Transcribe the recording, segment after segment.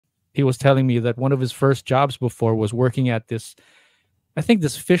he was telling me that one of his first jobs before was working at this, I think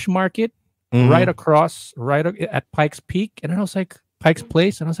this fish market right Mm-hmm. across, at Pikes Peak. And I was like, Pikes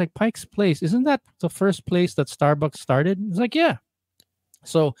Place. And I was like, Pikes Place, isn't that the first place that Starbucks started? He's like, yeah.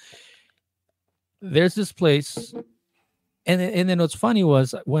 So there's this place. And then what's funny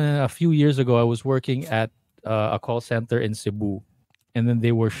was when a few years ago, I was working at a call center in Cebu. And then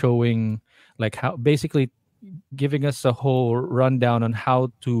they were showing like how basically giving us a whole rundown on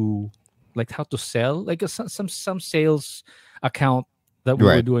how to sell like some sales account that we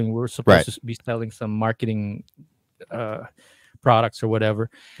were Right. doing. We were supposed Right. to be selling some marketing uh, products or whatever.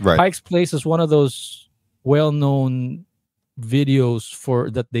 Right. Pike's Place is one of those well-known videos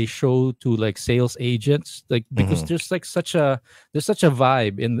for that they show to like sales agents, like because Mm-hmm. there's such a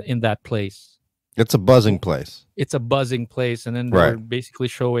vibe in that place. It's a buzzing place. It's a buzzing place, and then they Right. were basically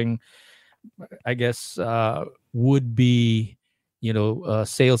showing, I guess, would be,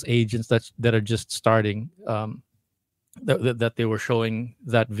 sales agents that are just starting. That they were showing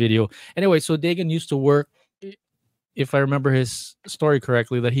that video. Anyway, so Dagan used to work, if I remember his story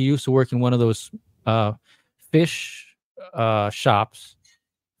correctly, that he used to work in one of those uh, fish shops.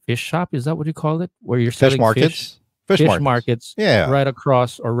 Fish shop, is that what you call it? Where you're Fish selling fish, markets. Fish fish markets. markets, Yeah. right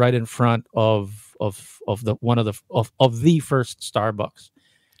across or right in front of the one of the first Starbucks.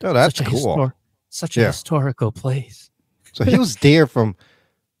 Oh, Such that's a cool. such a Yeah. historical place. So he was there from.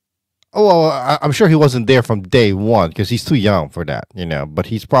 Oh, well, I'm sure he wasn't there from day one because he's too young for that, But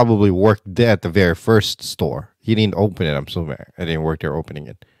he's probably worked there at the very first store. He didn't open it. I'm assuming. I didn't work there opening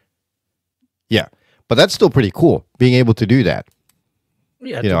it. Yeah, but that's still pretty cool being able to do that.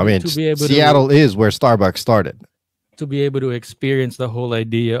 Yeah, I mean, to be able Seattle is where Starbucks started. to be able to experience the whole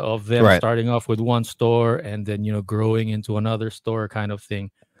idea of them Right. starting off with one store and then growing into another store kind of thing.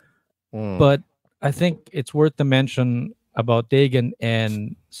 Mm. But I think it's worth to mention about Dagan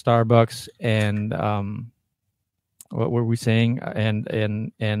and Starbucks and what were we saying? And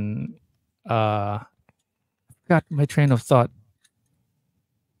got my train of thought.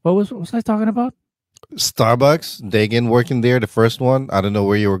 What was I talking about? Starbucks, Dagan working there, the first one. I don't know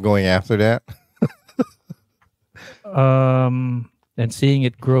where you were going after that. And seeing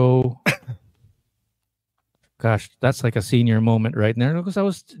it grow. Gosh, that's like a senior moment right there because I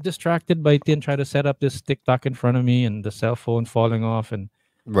was distracted by Tin trying to set up this TikTok in front of me and the cell phone falling off and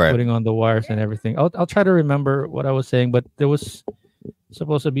Right. putting on the wires and everything. I'll try to remember what I was saying, but there was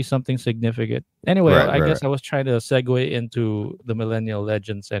supposed to be something significant. Anyway, Right. I Right. guess I was trying to segue into the Millennial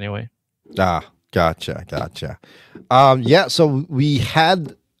Legends anyway. Gotcha. Yeah. So we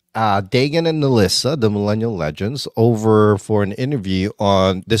had Dagan and Melissa, the Millennial Legends, over for an interview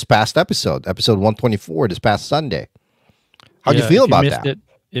on this past episode 124, this past Sunday. How'd you Yeah, feel if you about missed that?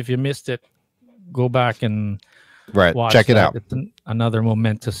 if you missed it, go back and Right. watch Check it that. out. It's another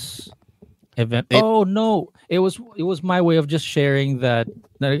momentous event. It- Oh no, it was my way of just sharing that,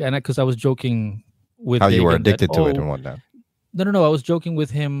 and because I was joking with How you were Dagan that, addicted to it and whatnot. no, I was joking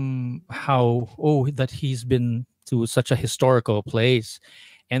with him how that he's been to such a historical place,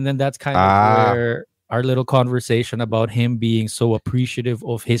 and then that's kind of Ah, where our little conversation about him being so appreciative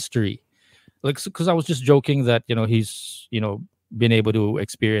of history, like because I was just joking that he's been able to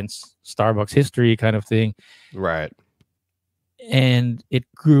experience Starbucks history kind of thing, right. and it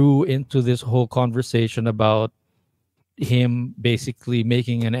grew into this whole conversation about him basically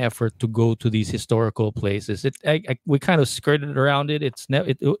making an effort to go to these historical places. We kind of skirted around it.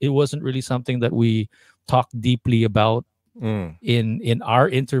 It wasn't really something that we talked deeply about Mm. in our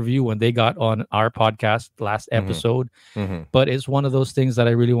interview when they got on our podcast last episode. Mm-hmm. But it's one of those things that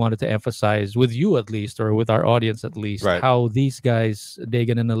I really wanted to emphasize with you at least, or with our audience at least, Right. how these guys,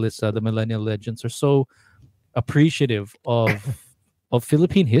 Dagan and Alyssa, the Millennial Legends, are so appreciative of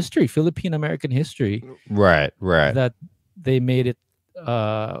Philippine history, Philippine American history, Right. that they made it.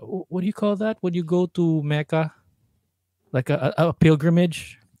 What do you call that when you go to Mecca, like a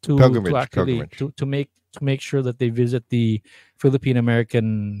pilgrimage to actually Pilgrimage. to make sure that they visit the Philippine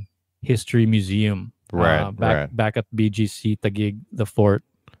American History Museum, Right. back at BGC Taguig, the fort.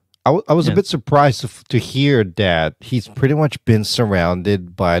 I was a And bit surprised to hear that he's pretty much been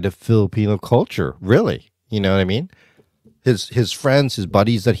surrounded by the Filipino culture. Really, you know what I mean? His friends, his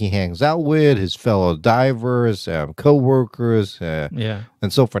buddies that he hangs out with, his fellow divers, co-workers, yeah,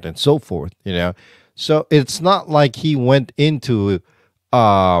 and so forth and so forth. So it's not like he went into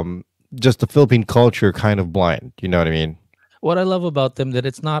just the Philippine culture kind of blind. You know what I mean? what I love about them, that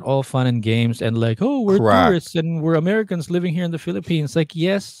it's not all fun and games and like, oh, we're Correct. tourists and we're Americans living here in the Philippines. Like,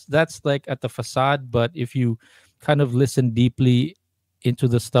 yes, that's like at the facade, but if you kind of listen deeply into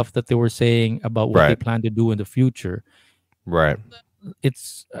the stuff that they were saying about what they Right. plan to do in the future, Right.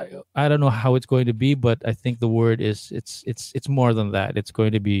 I don't know how it's going to be, but I think the word is it's more than that. It's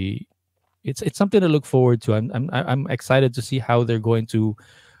going to be it's something to look forward to. I'm excited to see how they're going to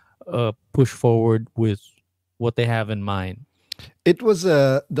push forward with what they have in mind. It was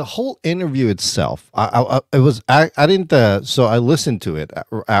the whole interview itself. It was I didn't so I listened to it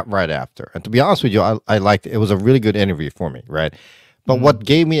right after, and to be honest with you, I liked it. It was a really good interview for me, right? But what Mm.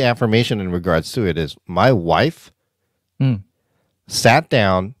 gave me affirmation in regards to it is my wife Mm. sat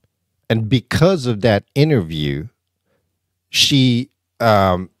down, and because of that interview, she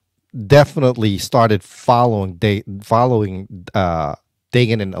definitely started following Dagan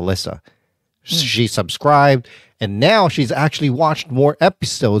and Alyssa. Mm. She subscribed, and now she's actually watched more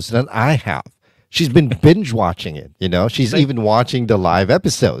episodes than I have. She's been binge watching it. She's Like even watching the live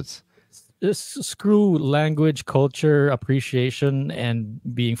episodes. screw language, culture, appreciation, and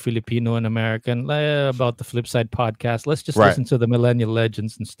being Filipino and American. About the Flip Side podcast, let's just Right. listen to the Millennial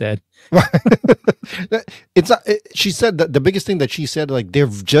Legends instead. It's not, she said that the biggest thing that she said, like, they're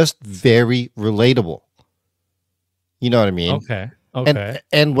just very relatable. You know what I mean? Okay. and Okay.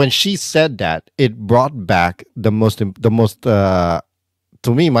 and when she said that, it brought back the most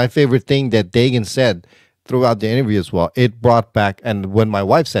to me, my favorite thing that Dagan said throughout the interview as well. It brought back, and when my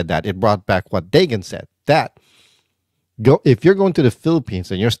wife said that, it brought back what Dagan said, that go if you're going to the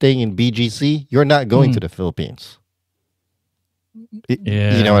Philippines and you're staying in BGC, you're not going to Mm. the Philippines.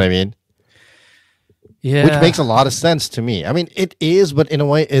 You know Yeah. what I mean? Which Yeah. makes a lot of sense to me. I mean, it is, but in a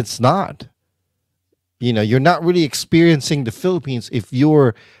way it's not. You're not really experiencing the Philippines if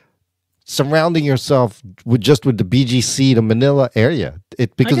you're surrounding yourself with the BGC, the Manila area.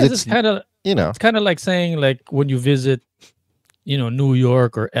 It I because guess it's kind of you know it's kind of like saying, like, when you visit, New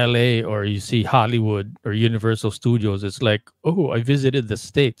York or LA, or you see Hollywood or Universal Studios, it's like, oh, I visited the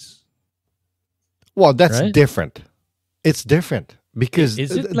States, well, that's right? different. It's different because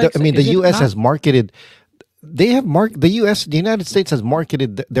Is it like, I mean the is it U.S. not? has marketed. They have the U.S. The United States has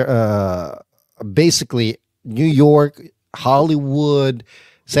marketed their basically New York, Hollywood,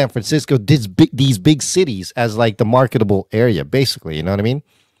 San Francisco, these big cities as like the marketable area. Basically, you know what I mean?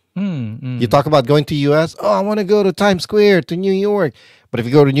 Mm, You mm, talk about going to U.S. Oh, I want to go to Times Square, to New York. But if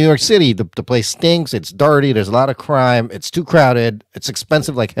you go to New York City, the place stinks. It's dirty. There's a lot of crime. It's too crowded. It's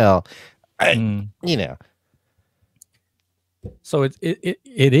expensive like hell. I, mm. you know, So it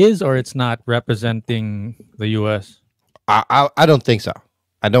is, or it's not representing the U.S. I don't think so.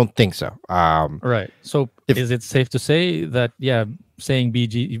 I don't think so. Right. So If is it safe to say that, yeah, saying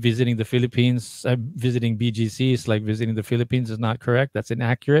visiting the Philippines, visiting BGC is like visiting the Philippines is not correct? That's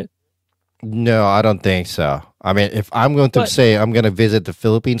inaccurate. No, I don't think so. I mean, if I'm going to But say I'm going to visit the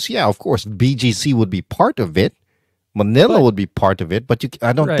Philippines, yeah, of course, BGC would be part of it. Manila but would be part of it, but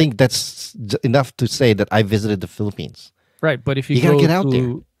I don't right, think that's enough to say that I visited the Philippines. right. But if you You got to go get out there.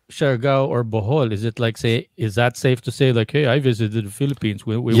 to Siargao or Bohol, is it like, say, is that safe to say, like, hey, I visited the Philippines.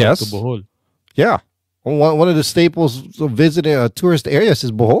 We went to Yes. Bohol. Yeah. One of the staples of visiting tourist areas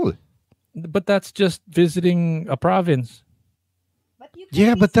is Bohol. But that's just visiting a province.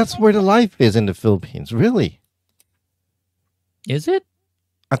 Yeah, but that's where the life is in the Philippines, really. Is it?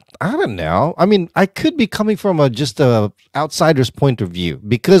 I don't know. I mean, I could be coming from just a outsider's point of view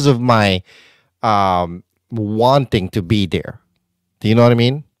because of my wanting to be there. Do you know what I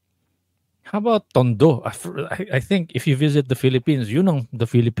mean? How about Tondo? I think if you visit the Philippines, you know the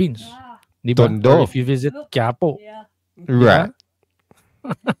Philippines. Di ba? Or Tondo. if you visit Quiapo, di Right. ba?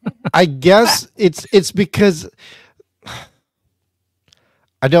 I guess it's because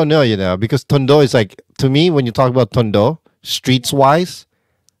I don't know, because Tondo is like, to me, when you talk about Tondo, streets wise,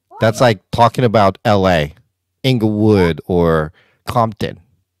 that's like talking about LA, Inglewood, or Compton.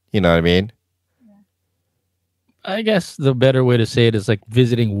 You know what I mean? I guess the better way to say it is like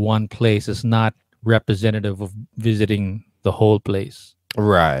visiting one place is not representative of visiting the whole place.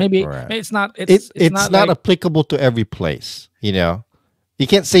 Right, Maybe right. it's not. It's It's not not like, applicable to every place, You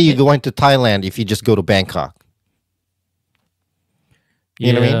can't say you're it, going to Thailand if you just go to Bangkok.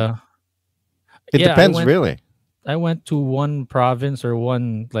 You know what I mean? yeah, It yeah. depends, really. I went to one province or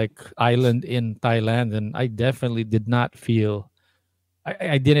one like island in Thailand, and I definitely did not feel.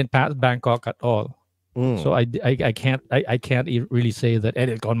 I didn't pass Bangkok at all. So Mm, I can't really say that.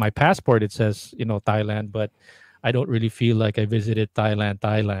 And on my passport it says, Thailand, but I don't really feel like I visited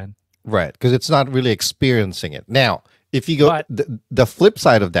Thailand. right, because it's not really experiencing it. Now, if you go But the flip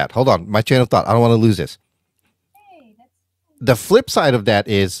side of that, hold on, my train of thought. I don't want to lose this. The flip side of that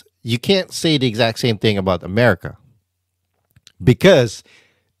is you can't say the exact same thing about America because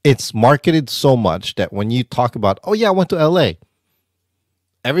it's marketed so much that when you talk about, oh yeah, I went to LA,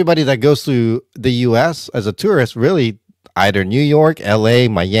 everybody that goes to the US as a tourist, really, either New York, LA,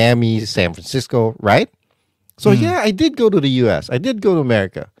 Miami, San Francisco, right? So Mm, yeah, I did go to the US. I did go to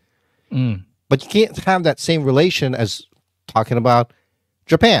America. mm. But you can't have that same relation as talking about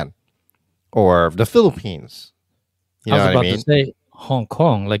Japan or the Philippines. You I know was what I about to mean? say Hong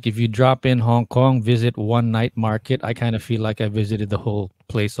Kong. Like if you drop in Hong Kong, visit one night market, I kind of feel like I visited the whole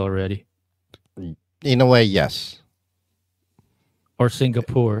place already. In a way, yes. Or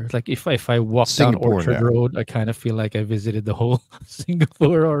Singapore. Like if I walk down Singapore Orchard now. Road, I kind of feel like I visited the whole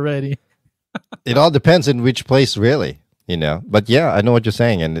Singapore already. It all depends in which place, really. But yeah, I know what you're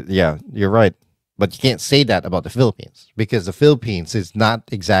saying, and yeah, you're right. But you can't say that about the Philippines because the Philippines is not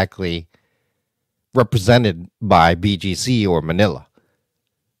exactly represented by BGC or Manila.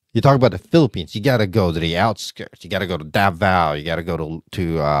 You talk about the Philippines, you got to go to the outskirts. You got to go to Davao. You got to go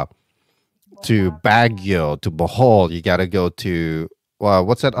to Baguio, to Bohol. You got to go to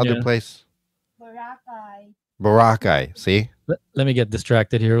what's that other Yeah. place? Boracay. See, Let me get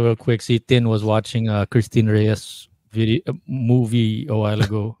distracted here real quick. See, Tin was watching Christine Reyes video movie a while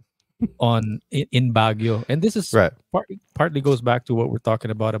ago in Baguio, and this is right, partly goes back to what we're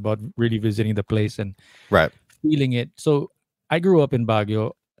talking about really visiting the place and right. feeling it. So I grew up in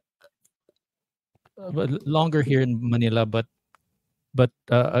Baguio, but longer here in Manila, but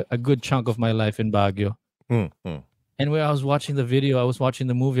a good chunk of my life in Baguio. Mm, mm. And when I was watching the video, I was watching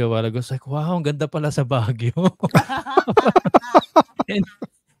the movie a while ago. It's like, wow, ang ganda pala sa Baguio. and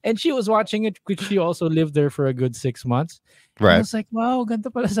and she was watching it because she also lived there for a good 6 months. And I Right. was like, wow, ganda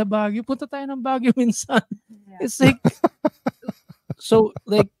pala sa Baguio. Punta tayo ng Baguio minsan. It's like, so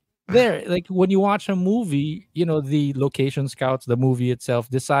like there, like when you watch a movie, the location scouts, the movie itself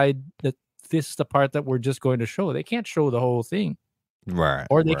decide that this is the part that we're just going to show. They can't show the whole thing. Right.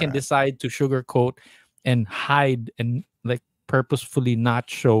 Or they can Right. decide to sugarcoat and hide and like purposefully not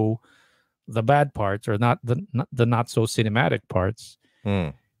show the bad parts or not the not so cinematic parts.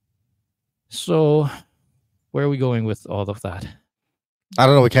 Mm. So where are we going with all of that? I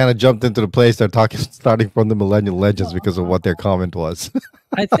don't know. We kind of jumped into the place they're talking, starting from the Millennial Legends because of what their comment was.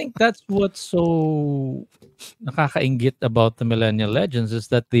 I think that's what's so nakakaingit about the Millennial Legends is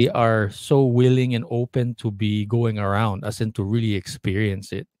that they are so willing and open to be going around, as in to really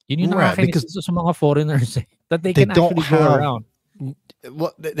experience it. Yun yung Right, nakakainis because dito sa mga foreigners that they they can don't actually go have around.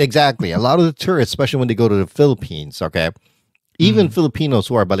 well, exactly. A lot of the tourists, especially when they go to the Philippines, okay, even Mm.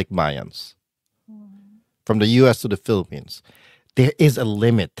 Filipinos who are balikbayans from the U.S. to the Philippines, there is a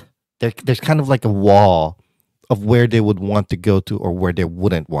limit. There's kind of like a wall of where they would want to go to or where they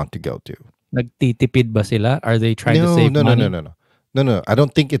wouldn't want to go to. Nagtitipid ba sila? Are they trying to No, save no, no, no, money? no, no, no, no. I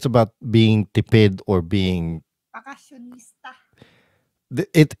don't think it's about being tipid or being.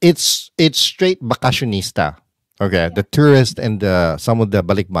 It's straight bakasyonista. Okay, the tourist and some of the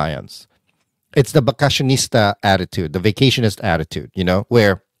balikbayans. It's the bakasyonista attitude, the vacationist attitude.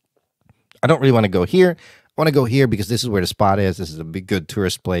 Where I don't really want to go here. I want to go here because this is where the spot is. This is a big, good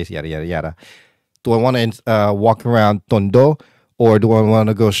tourist place. Yada yada yada. Do I want to walk around Tondo, or do I want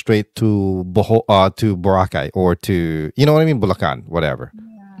to go straight to to Boracay, or to what I mean, Bulacan, whatever.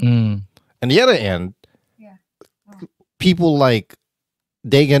 Mm. And the other end, people like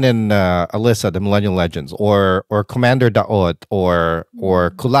Dagan and Alyssa, the Millennial Legends, or Commander Daot, or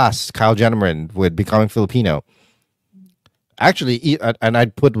Kulas, Kyle Jenneman with Becoming Filipino. Actually, and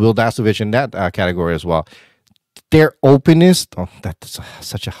I'd put Will Dasovich in that category as well. Their openness, that's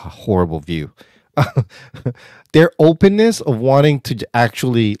such a horrible view. Their openness of wanting to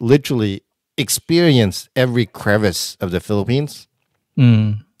actually, literally experience every crevice of the Philippines,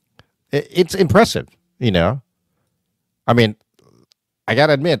 Mm. it's impressive. I mean, I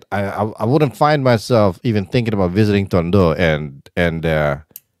gotta admit, I wouldn't find myself even thinking about visiting Tondo and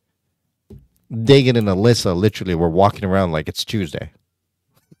Dagan and Alyssa literally were walking around like it's Tuesday.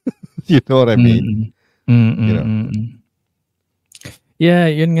 You know what I mean? Mm. Mm, You mm, know. mm, mm. Yeah,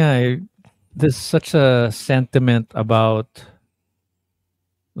 yun nga eh. There's such a sentiment about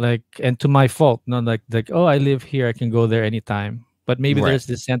like, and to my fault, not like oh, I live here, I can go there anytime. But maybe Right. there's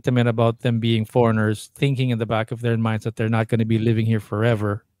this sentiment about them being foreigners, thinking in the back of their minds that they're not going to be living here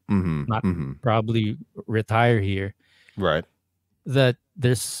forever, Mm-hmm. not Mm-hmm. probably retire here. Right. That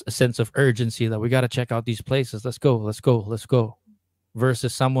there's a sense of urgency that we got to check out these places. Let's go, let's go, let's go.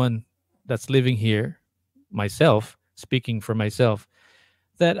 Versus someone that's living here, myself, speaking for myself,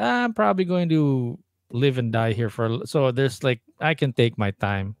 that I'm probably going to live and die here so there's like I can take my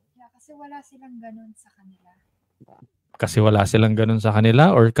time. Kasi wala silang ganun sa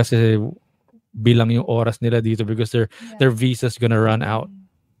kanila or kasi bilang yung oras nila dito because their visa's gonna run out.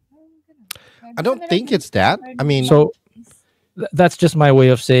 I don't think it's that. I mean, So that's just my way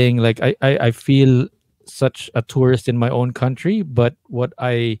of saying like I feel such a tourist in my own country, but what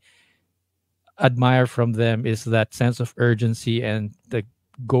I admire from them is that sense of urgency and the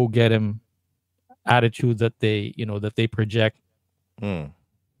go get 'em attitude that they project. Mm.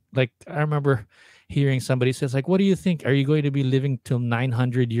 Like I remember hearing somebody says like, "What do you think? Are you going to be living till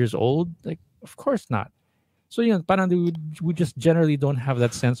 900 years old?" Like, of course not. So parang we just generally don't have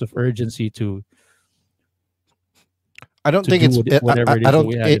that sense of urgency I don't to think do it's. whatever it I is that don't.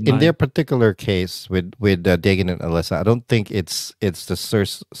 we had in In their mind. particular case with Dagan and Alyssa, I don't think it's the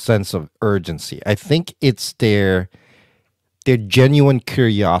sense of urgency. I think it's their genuine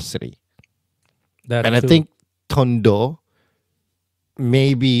curiosity, That and I too. think Tondo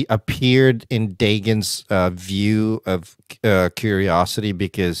maybe appeared in Dagan's view of curiosity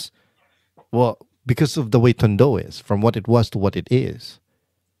because, well, because of the way Tondo is, from what it was to what it is.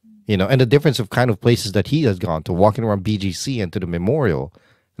 And the difference of kind of places that he has gone to, walking around BGC and to the memorial,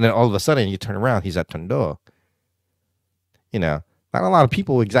 and then all of a sudden you turn around, he's at Tondo. You know, not a lot of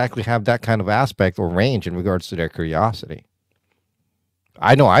people exactly have that kind of aspect or range in regards to their curiosity.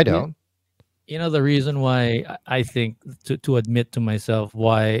 I know I Yeah. don't. The reason why I think to admit to myself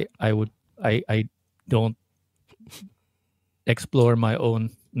why I don't explore my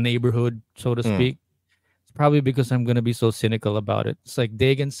own neighborhood, so to Mm. speak. It's probably because I'm gonna be so cynical about it. It's like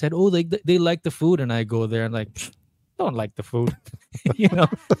Dagan said, "Oh, they like the food," and I go there and like, "Pfft, don't like the food." you know,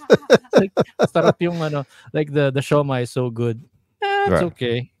 it's like sarap yung like the shawmai is so good. It's Right.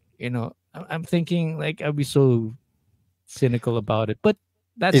 okay. I'm thinking like I'll be so cynical about it, but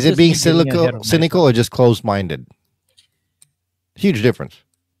that's Is it just being me getting ahead of cynical myself. or just closed minded? Huge difference.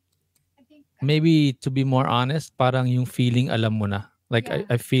 Maybe to be more honest, parang yung feeling alam mo na. Like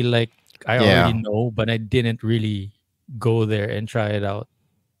I feel like I already Yeah. know, but I didn't really go there and try it out.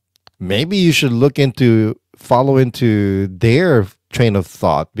 Maybe you should look into follow into their train of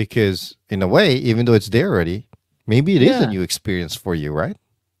thought because in a way, even though it's there already, maybe it is a Yeah. new experience for you, right?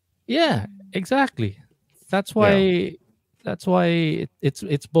 Yeah, exactly. That's Yeah. why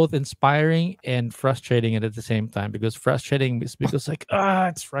it's both inspiring and frustrating at the same time, because frustrating is because like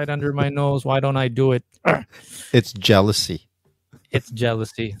it's right under my nose, why don't I do it? It's jealousy. It's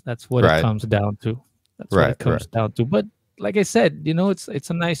jealousy. That's what it Right. comes down to. That's what Right. it Right. comes down to. But like I said, it's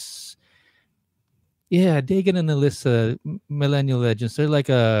a nice, yeah, Dagan and Alyssa, Millennial Legends, they're like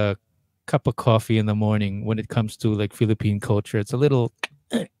a cup of coffee in the morning when it comes to like Philippine culture. It's a little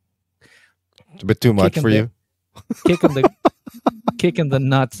It's a bit too kick much in for the you. kick in the kicking the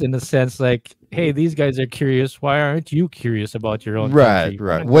nuts in the sense like, hey, these guys are curious. Why aren't you curious about your own Right. country?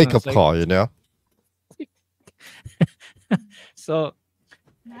 Right. Parang Wake ganon. It's up like, call. so,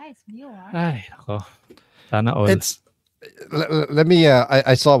 ay, nako, sana all. It's let me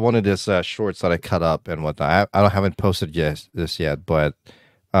I saw one of this shorts that I cut up and whatnot. I don't haven't posted this yet, but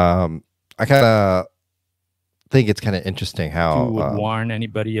I kind of think it's kind of interesting You how would warn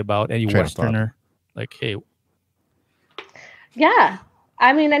anybody about any train of thought. Westerner, like, hey, Yeah.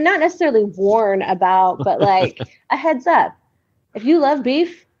 I mean, and not necessarily warn about, but like a heads up. If you love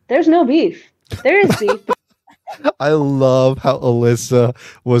beef, there's no beef. There is beef. I love how Alyssa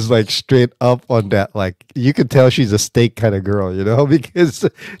was like straight up on that. Like you could tell she's a steak kind of girl, because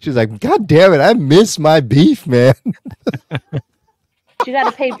she's like, God damn it, I miss my beef, man. You got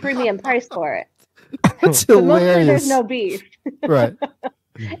to pay premium price for it. It's But mostly there's hilarious. no beef. Right.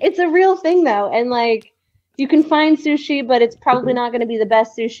 It's a real thing though, and like you can find sushi, but it's probably not going to be the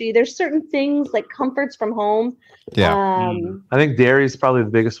best sushi. There's certain things like comforts from home. Yeah. I think dairy is probably the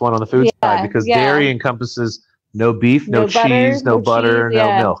biggest one on the food side because dairy encompasses no beef, no cheese, no butter,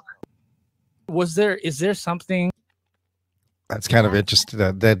 no milk. is there something? That's kind of interesting.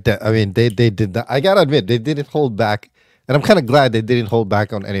 I mean, they did that. I gotta admit, they didn't hold back, and I'm kind of glad they didn't hold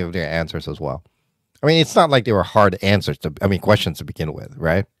back on any of their answers as well. I mean, it's not like they were hard questions to begin with,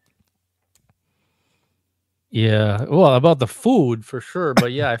 right? Yeah, well, about the food for sure,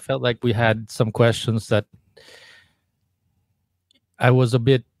 but yeah, I felt like we had some questions that I was a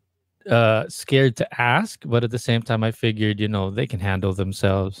bit scared to ask, but at the same time, I figured they can handle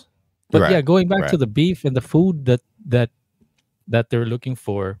themselves. But yeah, Right. going back to Right. the beef and the food that they're looking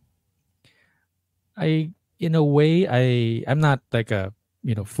for, in a way, I'm not like a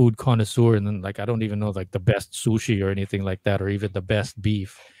food connoisseur, and then like I don't even know like the best sushi or anything like that, or even the best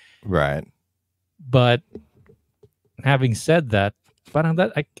beef. Right. But having said that, parang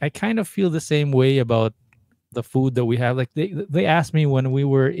that I kind of feel the same way about the food that we have. Like they asked me when we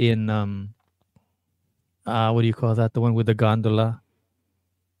were in what do you call that? The one with the gondola.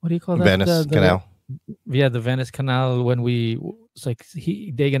 What do you call that? Venice Canal. The Venice Canal. When it's like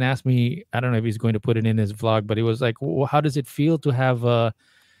Dagan asked me, I don't know if he's going to put it in his vlog, but he was like, well, how does it feel to have a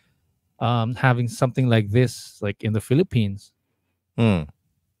having something like this, like in the Philippines. Mm.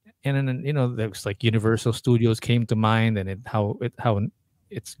 And then there's like Universal Studios came to mind, and how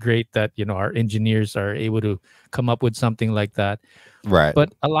it's great that our engineers are able to come up with something like that. Right.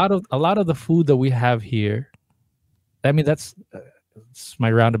 But a lot of the food that we have here, I mean, it's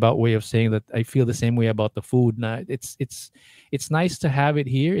my roundabout way of saying that I feel the same way about the food. Now, it's nice to have it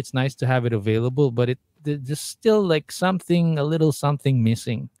here. It's nice to have it available, but there's still like a little something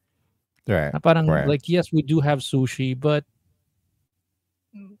missing. Right. Na parang Right. like, yes, we do have sushi, but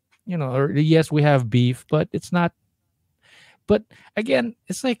or yes, we have beef, but it's not. But again,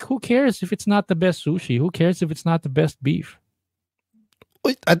 it's like, who cares if it's not the best sushi? Who cares if it's not the best beef?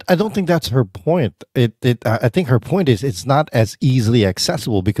 I don't think that's her point. I think her point is it's not as easily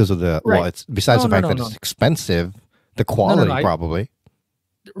accessible because of the Right. it's besides No, the fact no, that no, it's no. expensive, the No, quality no. probably.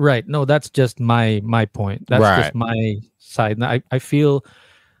 Right. No, that's just my point. That's Right. just my side. Now, I feel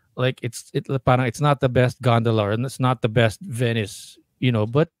like parang it's not the best gondola and it's not the best Venice,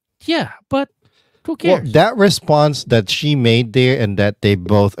 but yeah, but who Well, cares? that response that she made there and that they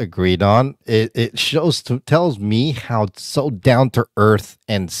both agreed on, it tells me how so down to earth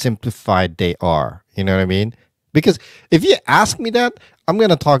and simplified they are. You know what I mean? Because if you ask me that, I'm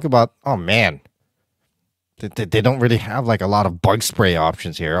gonna talk about, oh man, they don't really have like a lot of bug spray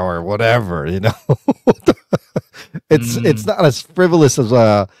options here or whatever. It's not as frivolous as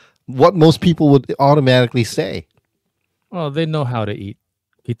what most people would automatically say. Well, they know how to eat.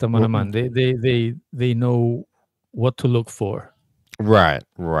 Kita mo Well, naman. They know what to look for. Right.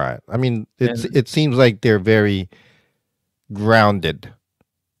 I mean, And it seems like they're very grounded.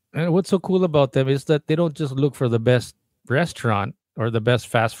 and what's so cool about them is that they don't just look for the best restaurant or the best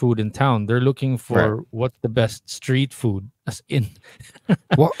fast food in town. They're looking for what's the best street food. As in,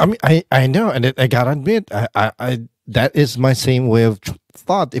 Well, I mean, I know, and I gotta admit, I that is my same way of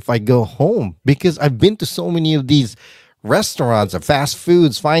thought. If I go home, because I've been to so many of these restaurants and fast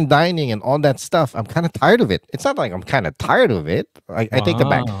foods, fine dining, and all that stuff, I'm kind of tired of it. It's not like I'm kind of tired of it. I take it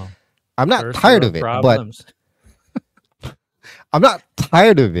back. wow, I'm not first tired world of it, but problems. I'm not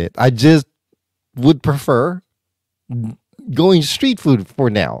tired of it. I just would prefer going street food for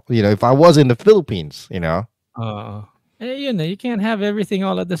now. If I was in the Philippines, You can't have everything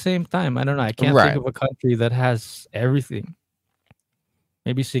all at the same time. I don't know. I can't think Right. of a country that has everything.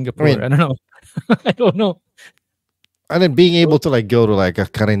 Maybe I Singapore. mean, I don't know. I don't know. and then being able to like go to like a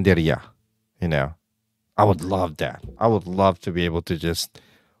carinderia, I would love that. I would love to be able to just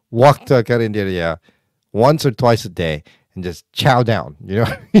walk to a carinderia once or twice a day and just chow down.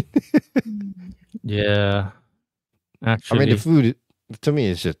 Yeah, I mean, the actually. food to me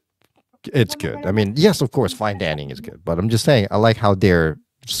is just it's good. I mean, yes, of course, fine dining is good, but I'm just saying I like how they're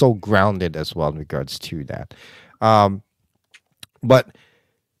so grounded as well in regards to that. But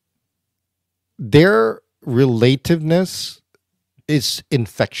their relativeness is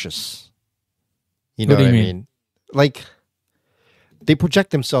infectious. You know What do what you I mean? mean? Like they project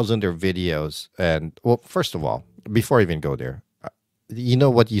themselves in their videos, and well, first of all, before I even go there, you know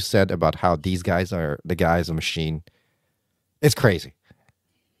what you said about how these guys are the guys a machine. It's crazy.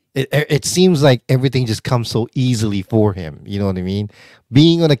 It seems like everything just comes so easily for him. You know what I mean?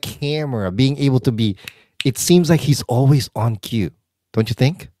 Being on a camera, being able to be, it seems like he's always on cue. Don't you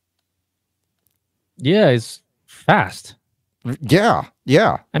think? Yeah, it's fast. Yeah.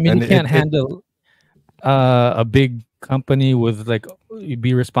 I mean, And you can't handle a big company with like you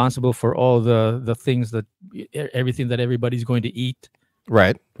be responsible for all the things that everything that everybody's going to eat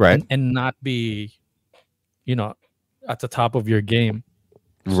right. and not be, at the top of your game.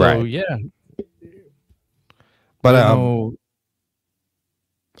 So Right. yeah, But I know.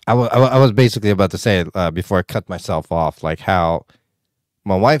 I was basically about to say before I cut myself off, like how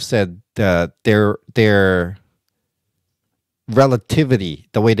my wife said that their relativity,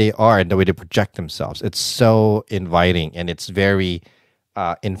 the way they are and the way they project themselves, it's so inviting and it's very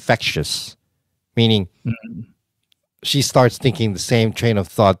infectious. Meaning, she starts thinking the same train of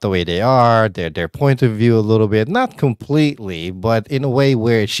thought the way they are, their point of view a little bit, not completely, but in a way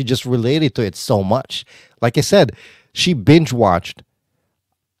where she just related to it so much. Like I said, she binge watched.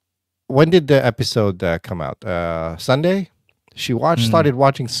 When did the episode come out? Sunday. She started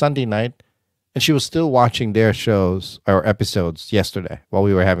watching Sunday night, and she was still watching their shows or episodes yesterday while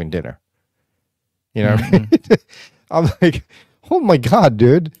we were having dinner. You know, what I mean? I'm like, oh my god,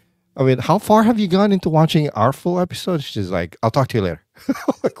 dude. I mean, how far have you gone into watching our full episode? She's like, I'll talk to you later. I'm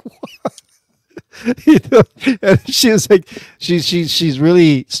like, what? And she was like, she's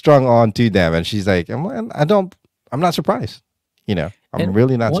really strung on to them, and she's like, I'm not surprised. I'm And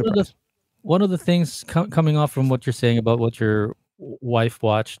really not one of the surprised. one of the things coming off from what you're saying about what your wife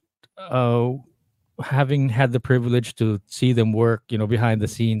watched, uh, having had the privilege to see them work, behind the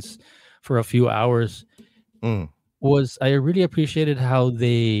scenes for a few hours, Mm. was I really appreciated how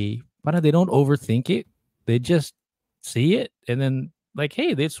they don't overthink it. They just see it and then like,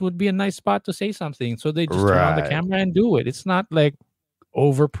 hey, this would be a nice spot to say something. So they just turn on the Right. camera and do it. It's not like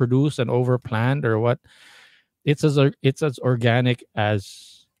overproduced and overplanned or what. It's as organic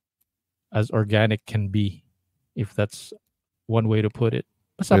as organic can be, if that's one way to put it.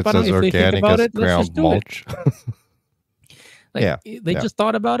 Basta It's parang as if they think organic about as it, let's ground just do it. mulch. Like Yeah, they yeah. just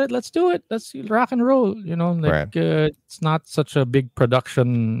thought about it. Let's do it. Let's rock and roll. Right. It's not such a big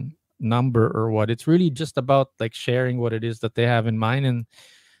production number or what. It's really just about like sharing what it is that they have in mind, and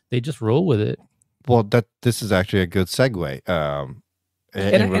they just roll with it. Well, this is actually a good segue, and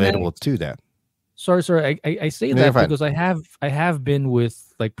relatable to that. Sorry. I say No, that you're fine. because I have been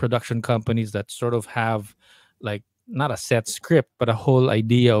with like production companies that sort of have like not a set script, but a whole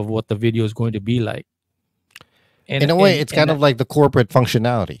idea of what the video is going to be like. And In a way, it's kind of like the corporate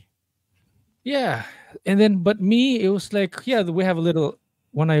functionality. yeah. And then, but me, it was like, yeah, we have a little.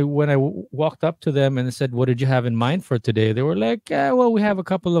 When I walked up to them and said, "What did you have in mind for today?" They were like, "Well, we have a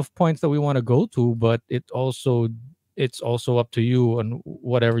couple of points that we want to go to, but it's also up to you and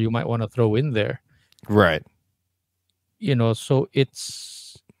whatever you might want to throw in there." Right. So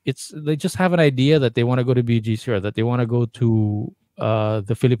it's they just have an idea that they want to go to BGC or that they want to go to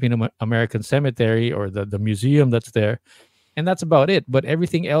the Filipino American Cemetery or the museum that's there, and that's about it. But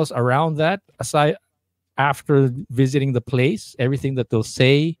everything else around that, aside after visiting the place, everything that they'll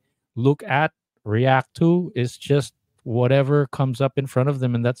say, look at, react to, is just whatever comes up in front of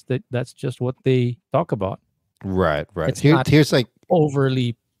them, and that's just what they talk about. Right. It's not Here's like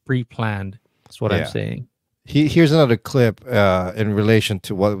overly pre-planned. That's what I'm Yeah. saying. Here's another clip in relation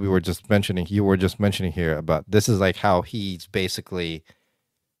to what we were just mentioning. You were just mentioning here about this is like how he's basically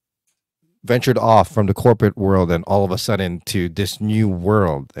ventured off from the corporate world and all of a sudden to this new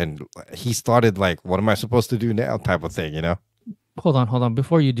world, and he started like, what am I supposed to do now type of thing, Hold on.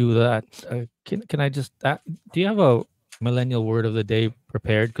 Before you do that, can I just do you have a millennial word of the day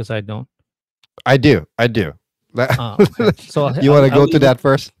prepared? Because I don't. I do Okay. So you want to go I'll to leave that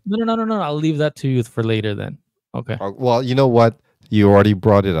first? No. I'll leave that to you for later then. Okay. Well, you know what, you already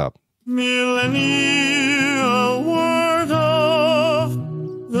brought it up. Millennial word of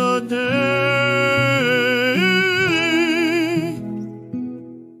the day.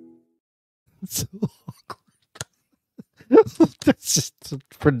 So that's just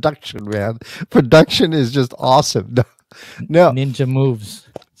production, man. Production is just awesome. No. Ninja moves.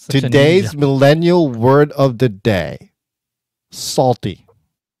 Such a Today's ninja. millennial word of the day: salty.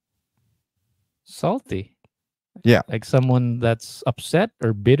 Salty. Yeah. Like someone that's upset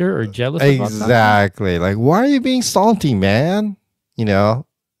or bitter or jealous about something. Exactly. Like, why are you being salty, man? The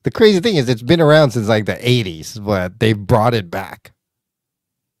crazy thing is it's been around since like the 80s, but they brought it back.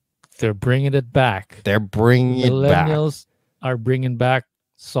 They're bringing it back. They're bringing it back. Millennials are bringing back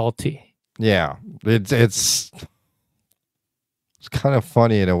salty. Yeah. It's kind of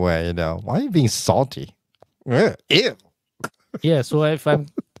funny in a way, Why are you being salty? Ugh, ew. Yeah, so if I'm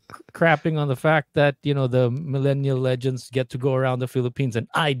crapping on the fact that, the Millennial Legends get to go around the Philippines and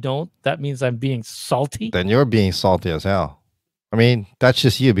I don't, that means I'm being salty. Then you're being salty as hell. I mean, that's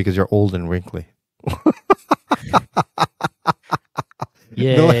just you because you're old and wrinkly.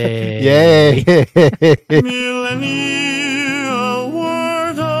 Yay. Yay. Millennial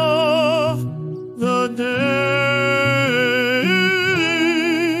word of the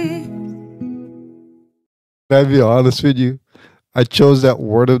day. Can I be honest with you? I chose that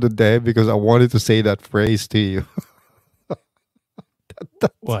word of the day because I wanted to say that phrase to you.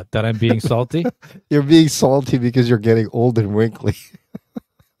 What? That I'm being salty? You're being salty because you're getting old and wrinkly.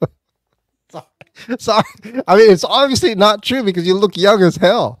 Sorry. I mean, it's obviously not true because you look young as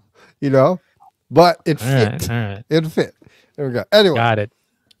hell, But it All fit. right. It fit. There we go. Anyway. Got it.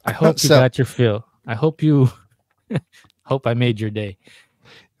 I hope you got your fill. I hope you hope I made your day.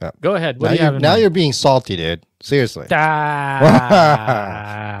 Yeah. Go ahead. What Now, do you have in mind? you're being salty, dude. Seriously.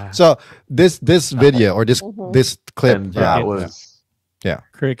 Ah. So this video or this clip, And that Yeah. was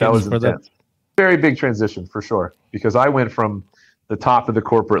Crickets that was for the intense. Very big transition for sure. Because I went from the top of the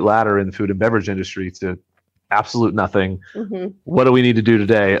corporate ladder in the food and beverage industry to absolute nothing. Mhm. What do we need to do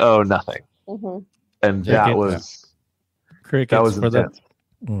today? Oh, nothing. Mhm. And Yeah, that get was crickets for the intense.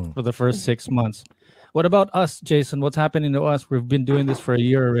 for the first 6 months. What about us, Jason? What's happening to us? We've been doing this for a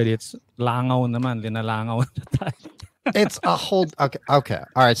year already. It's langaw naman, linalangaw na tayo. It's a whole okay.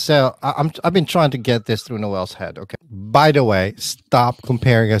 All right. So I've been trying to get this through Noel's head. Okay. By the way, stop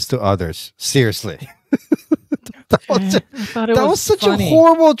comparing us to others. Seriously. I thought it That was was such funny. a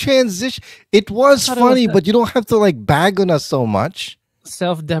horrible transition. It was thought it was funny, that- but you don't have to like bag on us so much.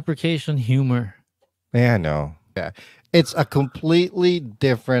 Self-deprecation humor. Yeah, I know. Yeah. It's a completely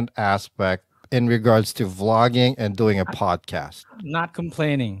different aspect in regards to vlogging and doing a podcast. Not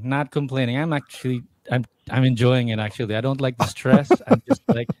complaining. Not complaining. I'm enjoying it actually. I don't like the stress. I'm just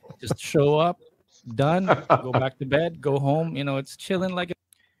like just show up, done, go back to bed, go home. You know, it's chilling like.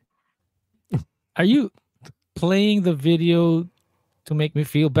 Are you playing the video to make me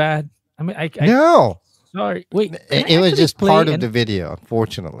feel bad? I mean, I No, sorry. Wait, can I it was actually just play part of and- the video,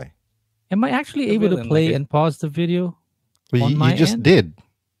 unfortunately. Am I actually The able to villain, play like it. and pause the video? Well, On you my just end? did.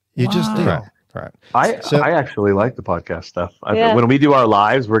 You just did. Wow. Right. So- I actually like the podcast stuff. Yeah. When we do our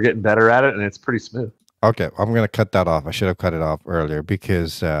lives, we're getting better at it, and it's pretty smooth. Okay, I'm gonna cut that off. I should have cut it off earlier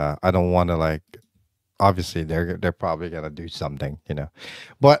because I don't want to like. Obviously, they're probably gonna do something, you know.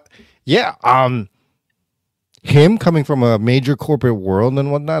 But yeah, him coming from a major corporate world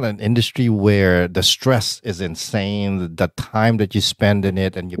and whatnot, an industry where the stress is insane, the time that you spend in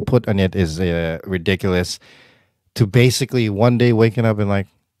it and you put on it is ridiculous. To basically one day waking up and like,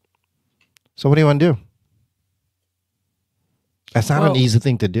 so what do you want to do? That's not an Well, easy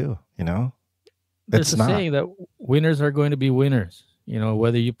thing to do, you know. There's It's a not. saying that winners are going to be winners. You know,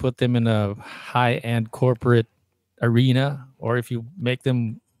 whether you put them in a high-end corporate arena or if you make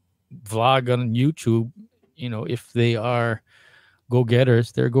them vlog on YouTube, you know, if they are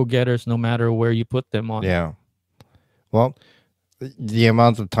go-getters, they're go-getters no matter where you put them on. Yeah. Well, the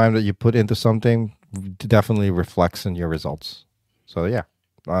amount of time that you put into something definitely reflects in your results. So yeah,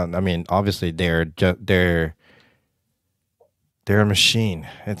 I mean, obviously they're a machine.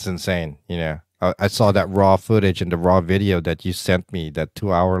 It's insane. You know, I saw that raw footage and the raw video that you sent me, that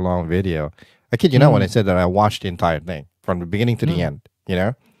 2 hour long video. I kid you not when I said that I watched the entire thing from the beginning to the end. You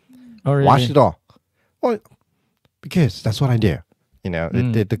know, Oh, really? watched it all. Well, because that's what I do. You know,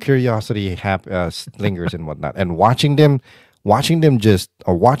 the curiosity lingers and whatnot, and watching him just,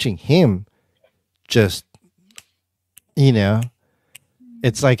 you know,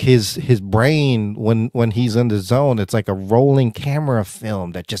 it's like his brain when he's in the zone, it's like a rolling camera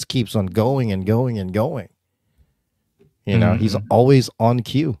film that just keeps on going and going and going. You know, he's always on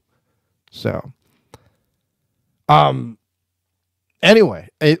cue. So, anyway,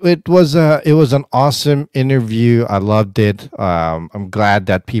 it was an awesome interview. I loved it. I'm glad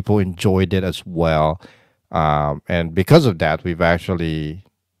that people enjoyed it as well. And because of that, we've actually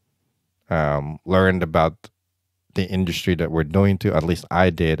learned about the industry that we're going to. At least I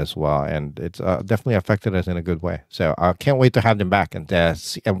did as well, and it's definitely affected us in a good way. So I can't wait to have them back and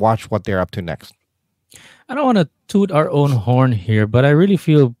see, and watch what they're up to next. I don't want to toot our own horn here, but I really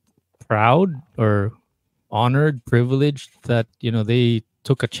feel proud or honored, privileged that, you know, they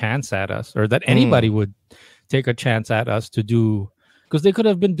took a chance at us, or that anybody would take a chance at us to do, because they could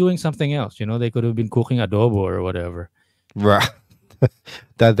have been doing something else. You know, they could have been cooking adobo or whatever, Right.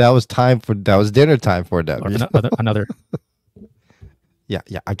 that was dinner time for them. or another. Yeah,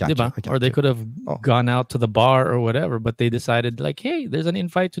 I got Diba? you. I got Or they you. could have Oh. gone out to the bar or whatever, but they decided like, hey, there's an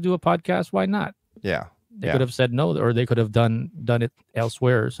invite to do a podcast. Why not? Yeah. They Yeah. could have said no, or they could have done it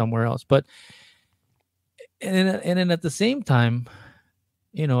elsewhere or somewhere else. But and then at the same time,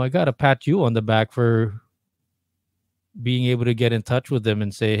 you know, I gotta pat you on the back for being able to get in touch with them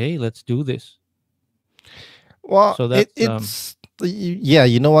and say, hey, let's do this. Well, So that's, it's yeah.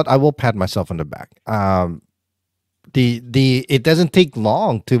 You know what? I will pat myself on the back. The it doesn't take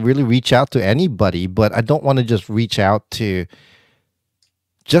long to really reach out to anybody, but I don't want to just reach out to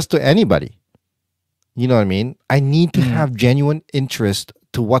anybody. You know what I mean? I need to have genuine interest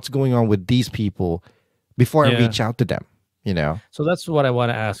to what's going on with these people before I Yeah. reach out to them. You know? So that's what I want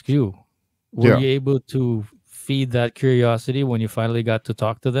to ask you. Were Yeah. you able to feed that curiosity when you finally got to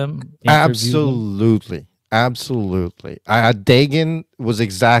talk to them? interview them? Absolutely. Dagan was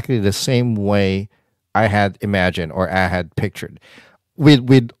exactly the same way I had imagined or I had pictured.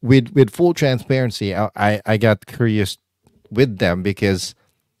 With full transparency, I got curious with them because,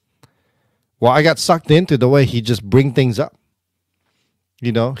 well, I got sucked into the way he just bring things up.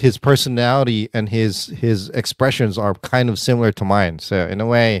 You know, his personality and his expressions are kind of similar to mine. So in a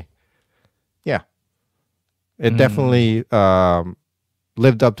way, yeah, it definitely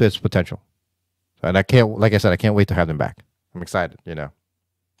lived up to its potential. And I can't, like I said, I can't wait to have them back. I'm excited, you know.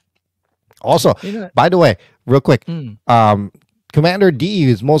 Also, You know- by the way, real quick, Mm. Commander D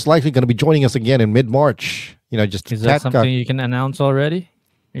is most likely going to be joining us again in mid-March. You know, just Is that something you can announce already?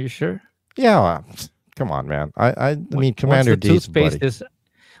 Are you sure? yeah. Come on, man. I mean, Once Commander the D is toothpaste buddy. is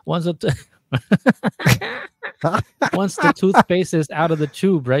once the once the toothpaste is out of the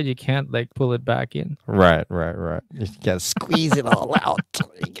tube, right? You can't like pull it back in. Right. You gotta squeeze it all out.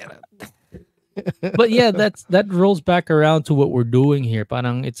 You get it. But yeah, that rolls back around to what we're doing here.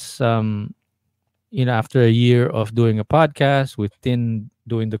 Parang it's after a year of doing a podcast with Tin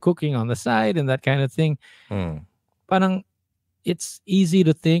doing the cooking on the side and that kind of thing, parang it's easy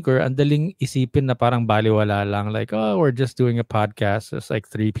to think or andaling isipin na parang baliwala lang. Like, oh, we're just doing a podcast. There's like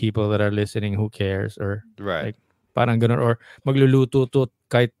 3 people that are listening. Who cares? Or like, parang ganun. Or magluluto to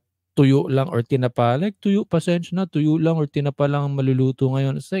kahit tuyo lang or tinapa. Like, tuyo, pasensya na, tuyo lang or tinapa lang ang maluluto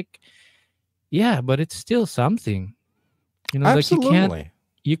ngayon. It's like, yeah, but it's still something. Absolutely. Like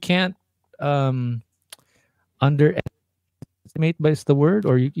you can't underestimate, is the word,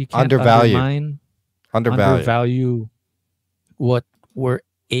 or you can't undervalue what we're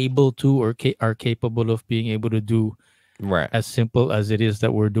able to or are capable of being able to do, as simple as it is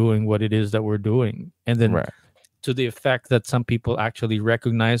that we're doing what it is that we're doing. And then to the effect that some people actually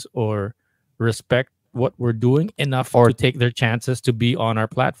recognize or respect what we're doing enough to take their chances to be on our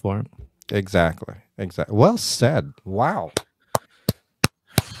platform. Exactly. Well said. Wow.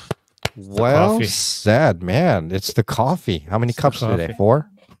 Well said, man. It's the coffee. How many cups today? 4?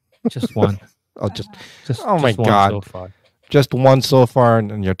 Just one. just oh my God. So far. Just one so far,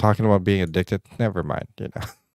 and you're talking about being addicted. Never mind.